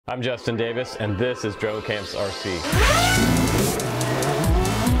I'm Justin Davis, and this is Drocamp's RC.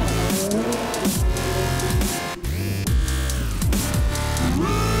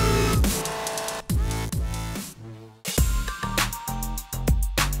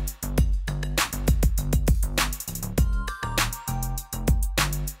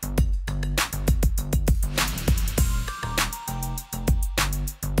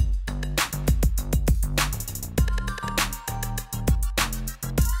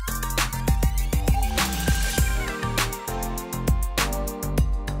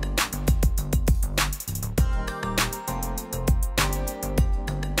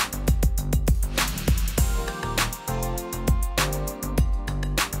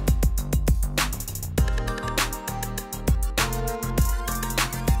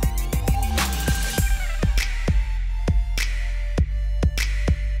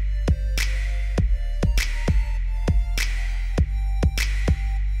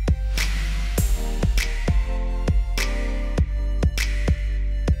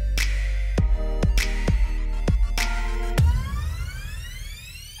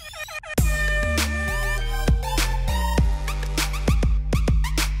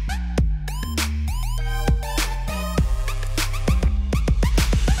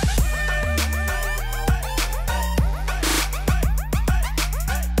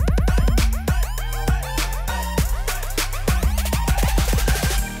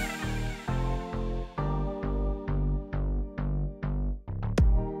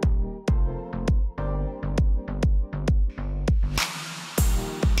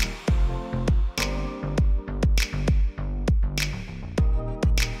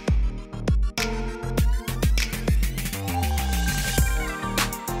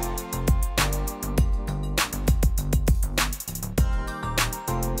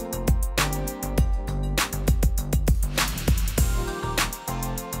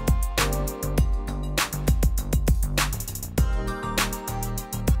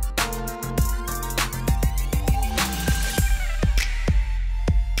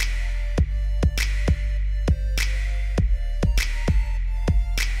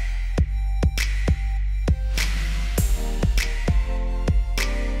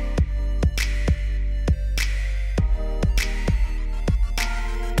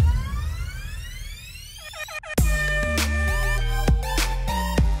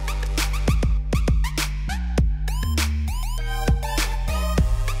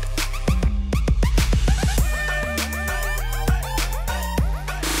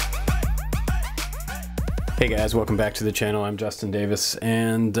 Hey guys, welcome back to the channel. I'm Justin Davis,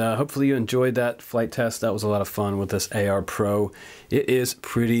 and hopefully you enjoyed that flight test. That was a lot of fun with this AR Pro. It is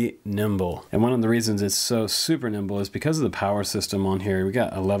pretty nimble, and one of the reasons it's so super nimble is because of the power system on here. We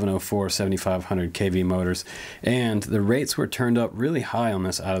got 1104 7500 kV motors, and the rates were turned up really high on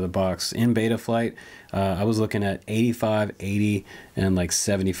this out of the box. In Betaflight, I was looking at 85, 80, and like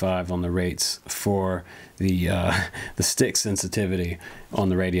 75 on the rates for the stick sensitivity on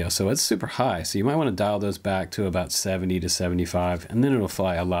the radio. So it's super high. So you might want to dial those back to about 70 to 75, and then it'll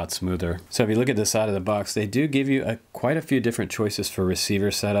fly a lot smoother. So if you look at the side of the box, they do give you quite a few different choices for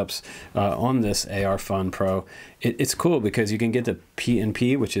receiver setups on this ARFUN Pro. It's cool because you can get the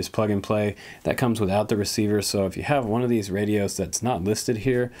P&P, which is plug and play. That comes without the receiver. So if you have one of these radios that's not listed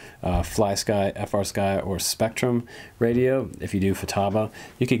here, FlySky, FrSky, or Spectrum radio, if you do Futaba,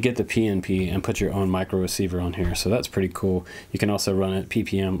 you could get the P&P and put your own micro receiver on here. So that's pretty cool. You can also run it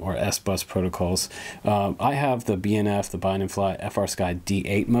PPM or S-Bus protocols. I have the BNF, the Bind and Fly FrSky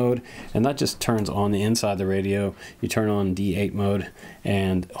D8 mode, and that just turns on the inside of the radio. You turn on D8 mode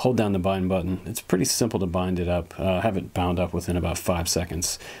and hold down the bind button. It's pretty simple to bind it up. Have it bound up within about 5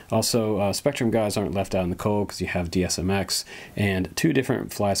 seconds. Also, Spectrum guys aren't left out in the cold because you have DSMX and two different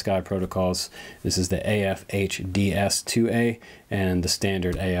FlySky protocols. This is the AFH-DS2A and the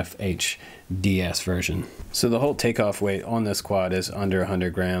standard AFH-DS version. So the whole takeoff weight on this quad is under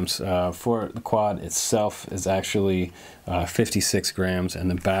 100 grams. For the quad itself is actually 56 grams, and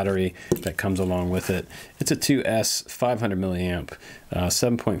the battery that comes along with it, it's a 2S 500 milliamp,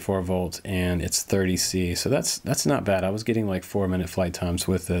 7.4 volt, and it's 30C. So that's not bad. I was getting like 4-minute flight times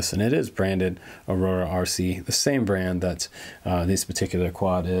with this, and it is branded Aurora RC, the same brand that this particular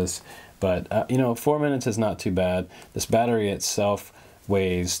quad is. But you know, 4 minutes is not too bad. This battery itself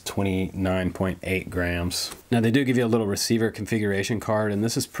weighs 29.8 grams. Now they do give you a little receiver configuration card, and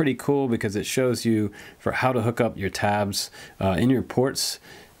this is pretty cool because it shows you for how to hook up your tabs in your ports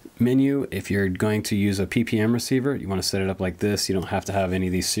menu. If you're going to use a PPM receiver, you want to set it up like this. You don't have to have any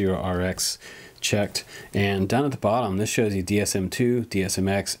of these serial RX checked. And down at the bottom, this shows you DSM2,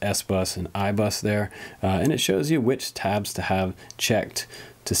 DSMX, S-Bus, and I-Bus there. And it shows you which tabs to have checked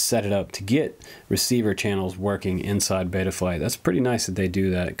to set it up to get receiver channels working inside Betaflight. That's pretty nice that they do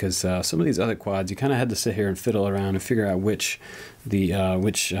that, because some of these other quads you kind of had to sit here and fiddle around and figure out which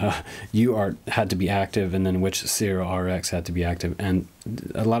UART had to be active and then which serial RX had to be active, and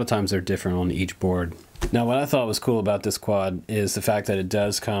a lot of times they're different on each board. Now, what I thought was cool about this quad is the fact that it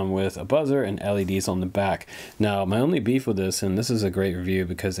does come with a buzzer and LEDs on the back. Now, my only beef with this, and this is a great review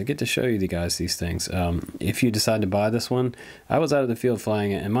because I get to show you guys these things. If you decide to buy this one, I was out of the field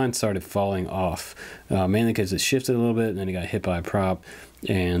flying it and mine started falling off, mainly because it shifted a little bit and then it got hit by a prop.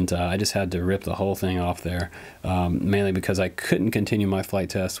 And I just had to rip the whole thing off there, mainly because I couldn't continue my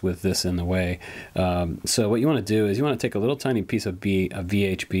flight test with this in the way. So what you want to do is you want to take a little tiny piece of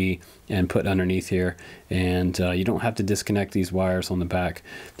VHB and put underneath here, and you don't have to disconnect these wires on the back.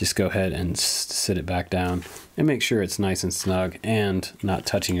 Just go ahead and sit it back down and make sure it's nice and snug and not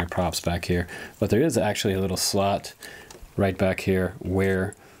touching your props back here. But there is actually a little slot right back here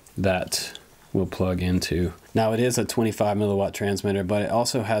where that will plug into. Now, it is a 25 milliwatt transmitter, but it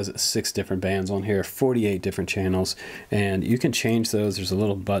also has 6 different bands on here, 48 different channels, and you can change those. There's a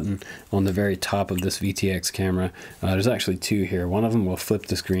little button on the very top of this VTX camera. There's actually 2 here. One of them will flip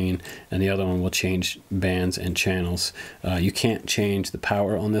the screen and the other one will change bands and channels. You can't change the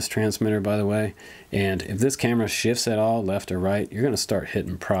power on this transmitter, by the way, and if this camera shifts at all left or right, you're going to start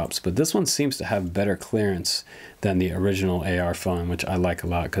hitting props. But this one seems to have better clearance than the original ARFUN, which I like a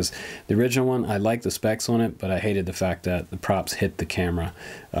lot, because the original one, I like the specs on it, but I hated the fact that the props hit the camera.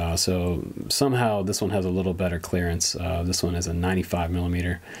 So somehow this one has a little better clearance. This one is a 95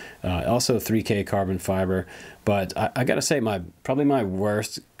 millimeter, also 3K carbon fiber. But I gotta say, probably my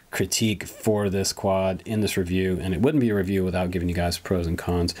worst critique for this quad in this review, and it wouldn't be a review without giving you guys pros and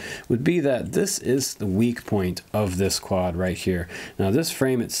cons, would be that this is the weak point of this quad right here. Now, this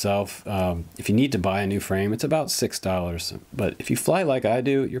frame itself, if you need to buy a new frame, it's about $6, but if you fly like I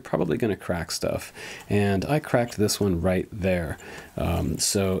do, you're probably going to crack stuff, and I cracked this one right there.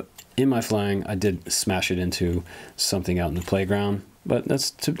 So in my flying, I did smash it into something out in the playground, but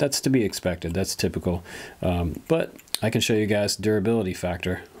that's to be expected. That's typical. But I can show you guys durability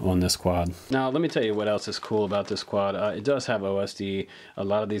factor on this quad. Now, let me tell you what else is cool about this quad. It does have OSD. A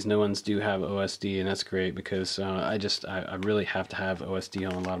lot of these new ones do have OSD, and that's great because I really have to have OSD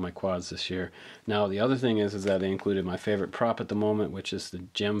on a lot of my quads this year. Now, the other thing is that they included my favorite prop at the moment, which is the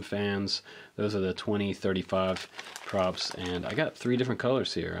Gemfans. Those are the 2035 props, and I got 3 different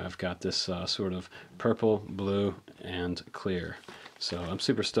colors here. I've got this sort of purple, blue, and clear. So I'm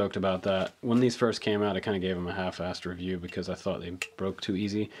super stoked about that. When these first came out, I kind of gave them a half-assed review because I thought they broke too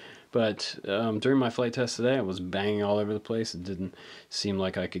easy. But during my flight test today, I was banging all over the place. It didn't seem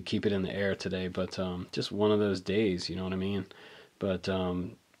like I could keep it in the air today, but just one of those days, you know what I mean? But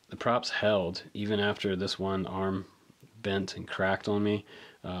the props held, even after this one arm bent and cracked on me.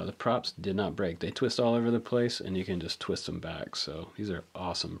 The props did not break. They twist all over the place, and you can just twist them back. So these are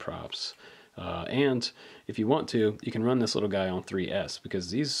awesome props. And if you want to, you can run this little guy on 3S, because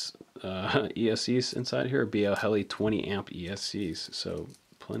these ESCs inside here are BL Heli 20 amp ESCs, so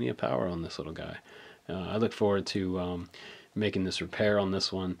plenty of power on this little guy. I look forward to making this repair on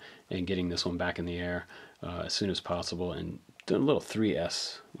this one and getting this one back in the air as soon as possible, and doing a little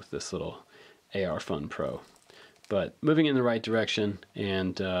 3S with this little ARFUN Pro. But moving in the right direction,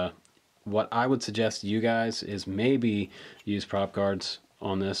 and what I would suggest to you guys is maybe use prop guards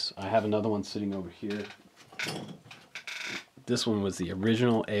on this. I have another one sitting over here. This one was the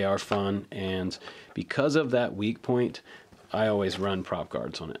original ARFUN, and because of that weak point, I always run prop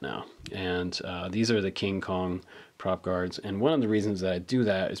guards on it now. And these are the King Kong prop guards, and one of the reasons that I do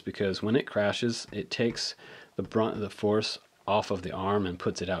that is because when it crashes, it takes the brunt of the force off of the arm and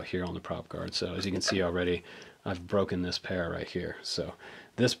puts it out here on the prop guard. So as you can see already, I've broken this pair right here. So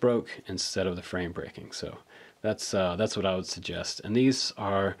this broke instead of the frame breaking. So that's what I would suggest. And these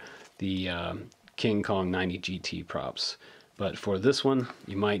are the King Kong 90 GT props. But for this one,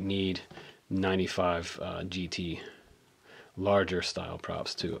 you might need 95 GT larger style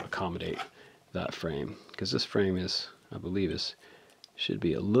props to accommodate that frame. Because this frame is, I believe, should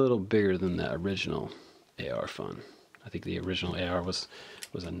be a little bigger than the original ARFUN. I think the original AR was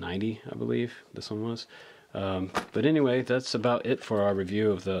a 90, I believe. This one was. But anyway, that's about it for our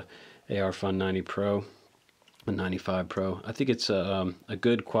review of the ARFUN 90 Pro. A 95 Pro. I think it's a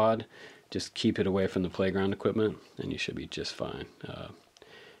good quad. Just keep it away from the playground equipment and you should be just fine.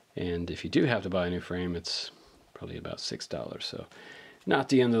 And if you do have to buy a new frame, it's probably about $6. So not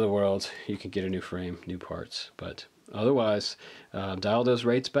the end of the world. You can get a new frame, new parts. But otherwise, dial those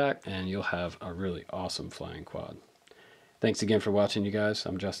rates back and you'll have a really awesome flying quad. Thanks again for watching, you guys.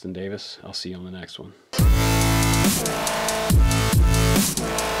 I'm Justin Davis. I'll see you on the next one.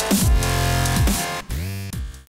 Bye.